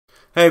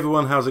Hey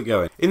everyone, how's it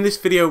going? In this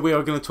video we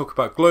are going to talk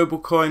about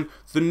GlobalCoin,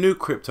 the new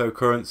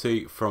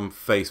cryptocurrency from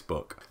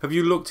Facebook. Have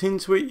you looked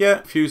into it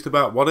yet? Confused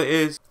about what it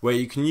is, where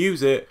you can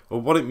use it,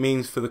 or what it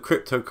means for the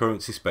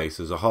cryptocurrency space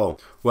as a whole?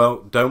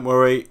 Well, don't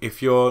worry,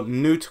 if you're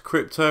new to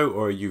crypto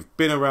or you've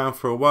been around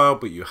for a while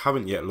but you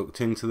haven't yet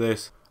looked into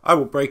this, I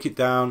will break it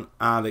down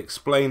and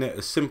explain it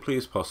as simply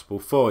as possible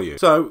for you.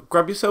 So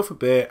grab yourself a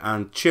beer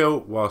and chill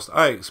whilst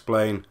I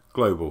explain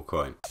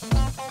GlobalCoin.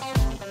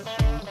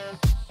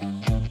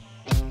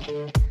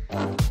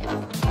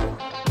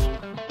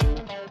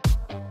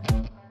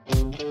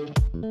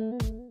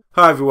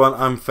 Hi everyone,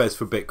 I'm Fez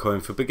for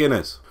Bitcoin for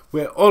Beginners.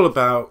 We're all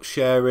about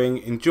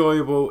sharing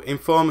enjoyable,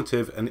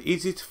 informative and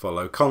easy to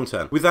follow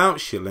content without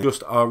shilling,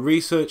 just our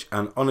research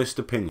and honest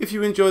opinion. If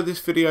you enjoyed this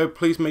video,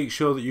 please make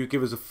sure that you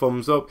give us a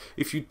thumbs up.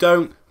 If you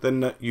don't,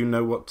 then you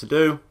know what to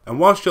do. And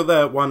whilst you're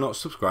there, why not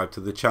subscribe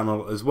to the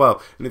channel as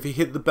well? And if you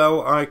hit the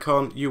bell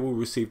icon, you will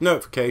receive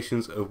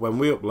notifications of when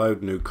we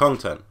upload new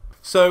content.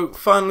 So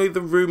finally the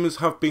rumours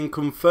have been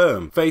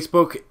confirmed.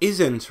 Facebook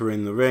is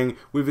entering the ring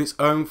with its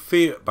own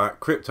fiat-backed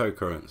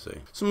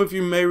cryptocurrency. Some of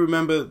you may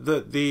remember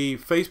that the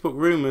Facebook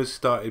rumours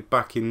started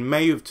back in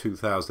May of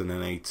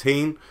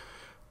 2018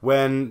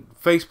 when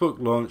Facebook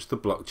launched the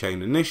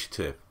blockchain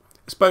initiative.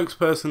 A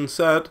spokesperson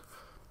said,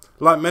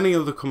 like many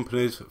other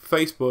companies,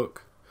 Facebook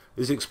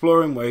is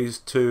exploring ways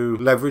to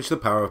leverage the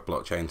power of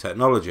blockchain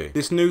technology.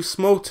 This new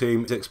small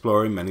team is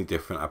exploring many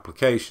different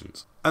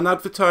applications. An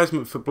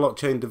advertisement for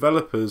blockchain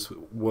developers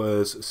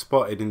was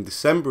spotted in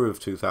December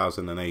of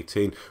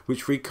 2018,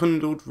 which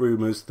rekindled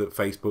rumours that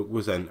Facebook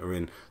was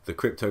entering the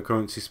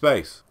cryptocurrency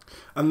space.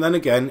 And then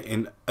again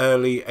in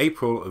early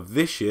April of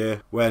this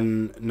year,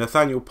 when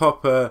Nathaniel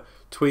Popper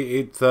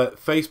tweeted that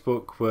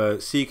Facebook were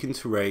seeking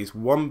to raise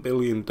 $1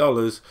 billion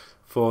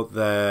for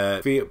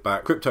their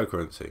fiat-backed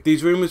cryptocurrency.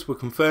 These rumours were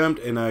confirmed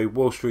in a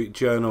Wall Street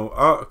Journal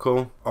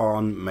article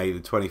on May the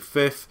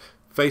 25th.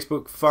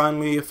 Facebook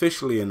finally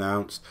officially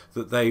announced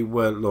that they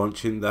were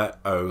launching their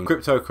own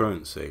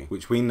cryptocurrency,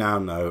 which we now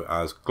know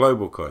as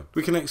GlobalCoin.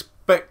 We can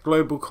expect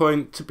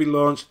GlobalCoin to be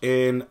launched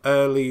in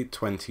early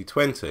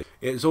 2020.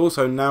 It has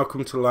also now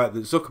come to light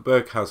that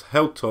Zuckerberg has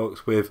held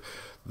talks with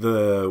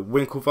the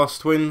Winklevoss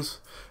twins,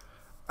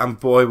 and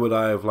boy would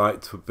I have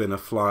liked to have been a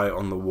fly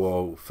on the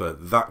wall for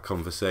that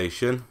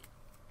conversation,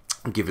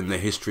 given the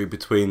history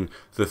between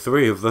the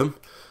three of them.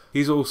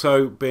 He's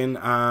also been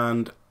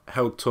and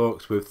held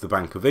talks with the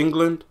Bank of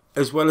England,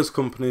 as well as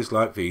companies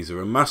like Visa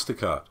and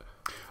MasterCard.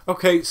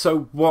 Okay,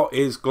 so what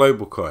is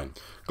GlobalCoin?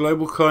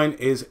 GlobalCoin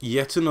is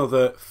yet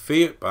another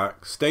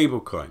fiat-backed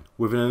stablecoin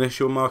with an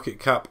initial market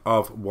cap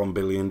of $1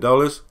 billion.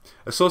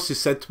 A source is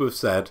said to have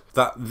said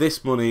that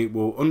this money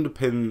will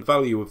underpin the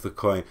value of the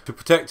coin to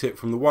protect it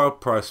from the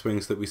wild price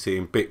swings that we see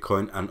in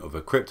Bitcoin and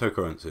other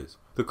cryptocurrencies.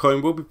 The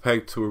coin will be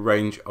pegged to a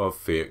range of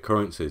fiat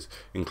currencies,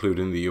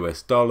 including the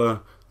US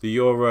dollar, the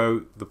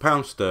euro, the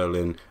pound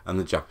sterling and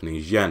the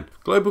Japanese yen.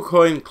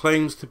 GlobalCoin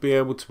claims to be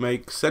able to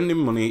make sending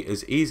money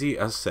as easy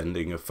as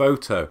sending a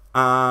photo,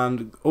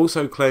 and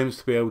also claims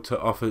to be able to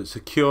offer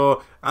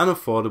secure and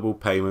affordable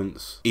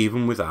payments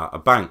even without a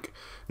bank.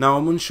 Now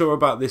I'm unsure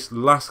about this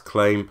last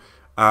claim,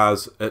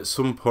 as at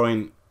some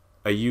point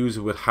a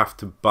user would have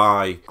to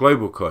buy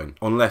GlobalCoin,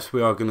 unless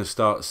we are going to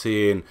start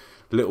seeing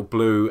little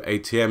blue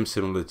ATMs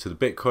similar to the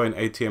Bitcoin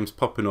ATMs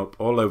popping up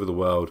all over the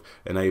world,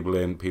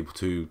 enabling people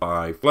to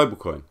buy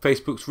GlobalCoin.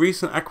 Facebook's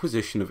recent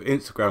acquisition of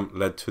Instagram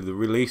led to the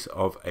release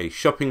of a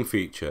shopping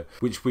feature,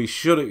 which we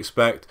should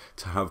expect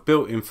to have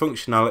built-in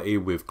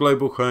functionality with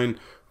GlobalCoin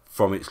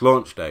from its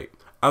launch date,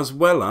 as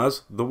well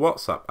as the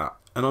WhatsApp app.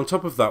 And on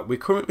top of that, we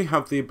currently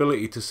have the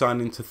ability to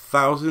sign into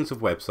thousands of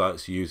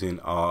websites using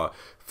our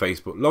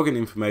Facebook login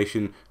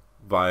information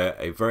via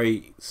a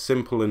very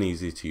simple and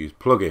easy to use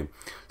plugin.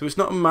 So it's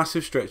not a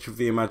massive stretch of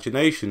the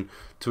imagination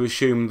to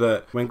assume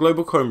that when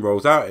GlobalCoin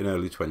rolls out in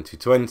early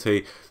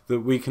 2020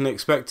 that we can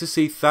expect to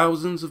see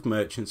thousands of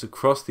merchants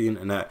across the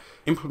internet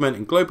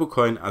implementing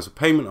GlobalCoin as a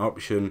payment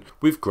option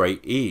with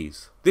great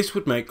ease. This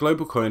would make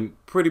GlobalCoin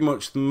pretty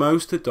much the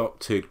most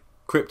adopted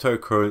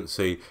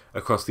cryptocurrency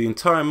across the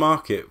entire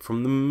market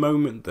from the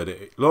moment that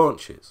it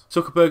launches.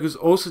 Zuckerberg has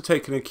also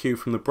taken a cue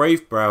from the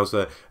Brave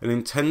browser and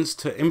intends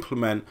to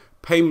implement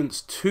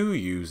payments to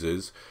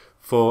users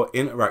for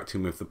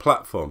interacting with the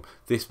platform.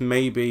 This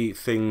may be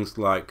things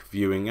like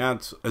viewing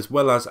ads, as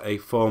well as a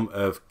form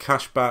of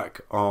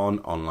cashback on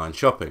online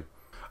shopping.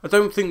 I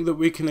don't think that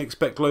we can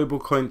expect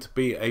GlobalCoin to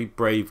be a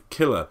Brave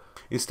killer.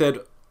 Instead,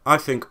 I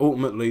think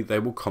ultimately they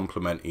will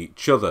complement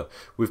each other,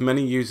 with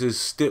many users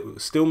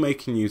still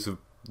making use of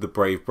the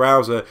Brave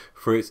browser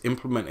for its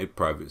implemented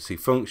privacy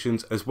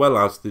functions, as well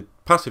as the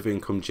passive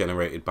income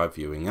generated by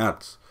viewing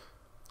ads.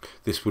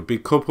 This would be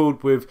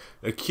coupled with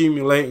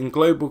accumulating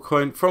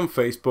GlobalCoin from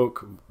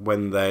Facebook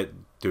when they're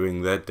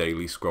doing their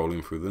daily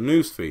scrolling through the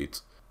news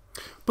feeds.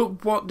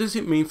 But what does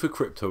it mean for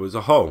crypto as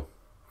a whole?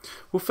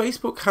 Well,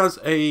 Facebook has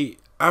an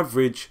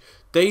average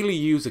daily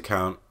user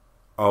count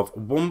of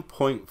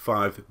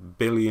 1.5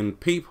 billion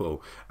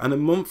people and a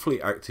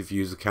monthly active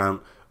user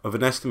count of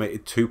an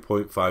estimated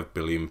 2.5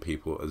 billion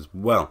people as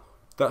well.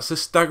 That's a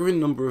staggering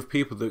number of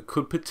people that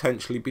could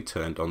potentially be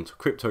turned on to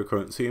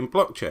cryptocurrency and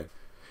blockchain.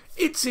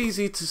 It's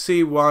easy to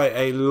see why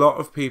a lot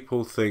of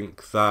people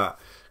think that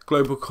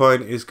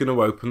GlobalCoin is going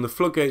to open the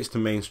floodgates to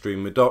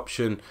mainstream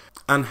adoption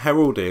and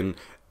herald in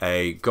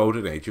a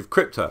golden age of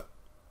crypto.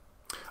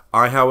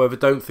 I, however,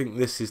 don't think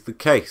this is the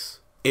case.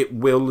 It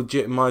will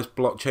legitimize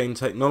blockchain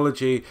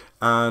technology,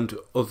 and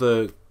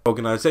other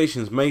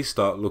organizations may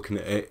start looking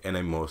at it in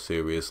a more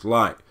serious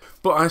light.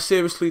 But I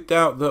seriously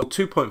doubt that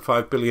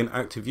 2.5 billion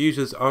active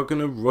users are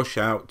going to rush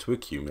out to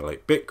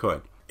accumulate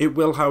Bitcoin. It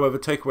will, however,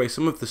 take away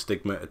some of the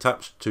stigma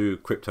attached to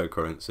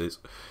cryptocurrencies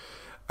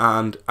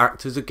and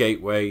act as a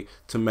gateway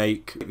to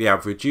make the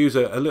average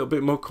user a little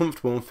bit more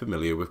comfortable and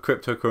familiar with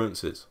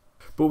cryptocurrencies.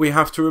 But we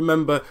have to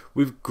remember,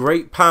 with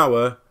great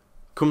power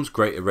comes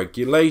greater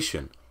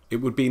regulation. It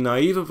would be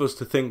naive of us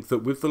to think that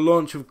with the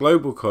launch of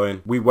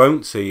GlobalCoin, we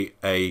won't see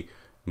a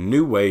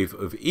new wave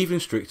of even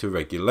stricter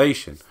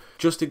regulation.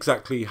 Just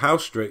exactly how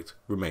strict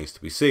remains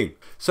to be seen.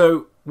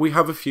 So we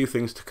have a few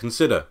things to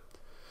consider.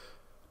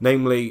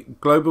 Namely,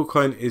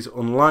 GlobalCoin is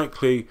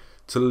unlikely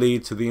to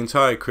lead to the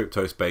entire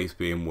crypto space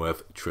being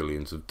worth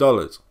trillions of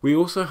dollars. We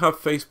also have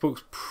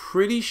Facebook's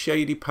pretty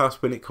shady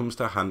past when it comes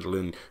to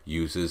handling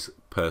users'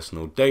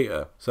 personal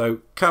data. So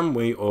can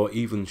we, or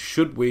even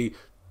should we,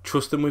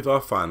 trust them with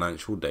our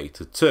financial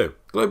data too?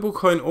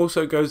 GlobalCoin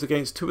also goes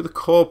against two of the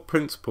core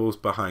principles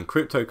behind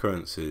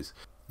cryptocurrencies.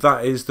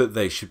 That is that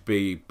they should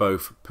be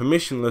both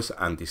permissionless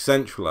and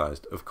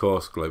decentralized. Of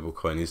course,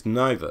 GlobalCoin is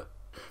neither.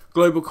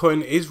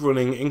 GlobalCoin is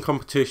running in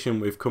competition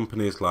with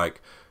companies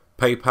like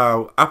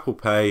PayPal, Apple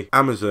Pay,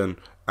 Amazon,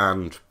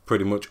 and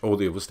pretty much all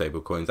the other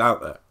stablecoins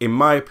out there. In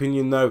my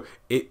opinion though,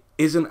 it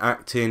isn't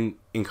acting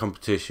in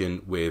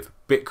competition with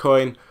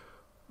Bitcoin,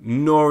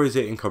 nor is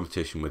it in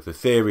competition with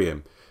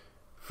Ethereum.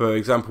 For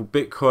example,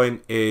 Bitcoin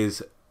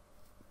is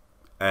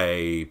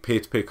a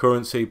peer-to-peer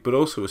currency, but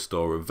also a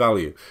store of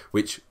value,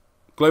 which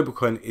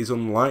GlobalCoin is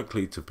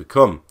unlikely to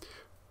become.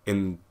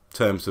 In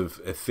terms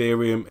of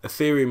Ethereum,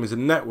 Ethereum is a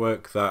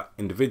network that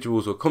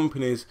individuals or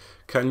companies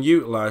can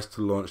utilize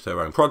to launch their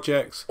own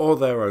projects or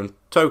their own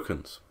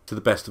tokens. To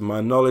the best of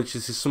my knowledge,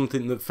 this is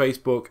something that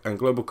Facebook and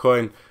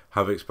GlobalCoin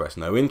have expressed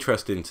no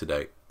interest in to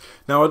date.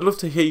 Now, I'd love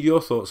to hear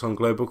your thoughts on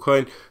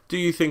GlobalCoin. Do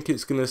you think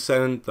it's going to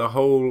send the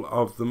whole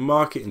of the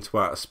market into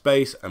outer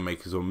space and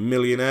make us all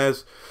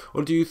millionaires?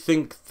 Or do you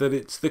think that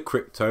it's the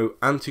crypto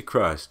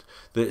antichrist,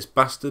 that it's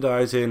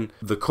bastardizing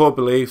the core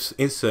beliefs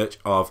in search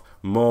of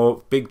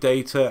more big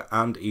data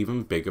and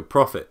even bigger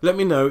profit? Let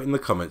me know in the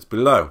comments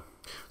below.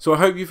 So I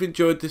hope you've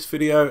enjoyed this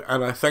video,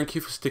 and I thank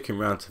you for sticking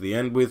around to the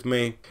end with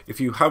me. If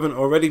you haven't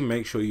already,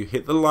 make sure you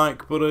hit the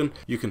like button,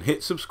 you can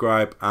hit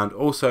subscribe, and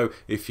also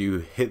if you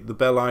hit the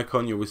bell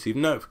icon you'll receive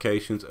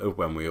notifications of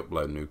when we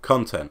upload new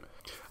content.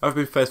 I've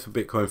been Fez for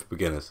Bitcoin for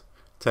Beginners.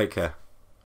 Take care.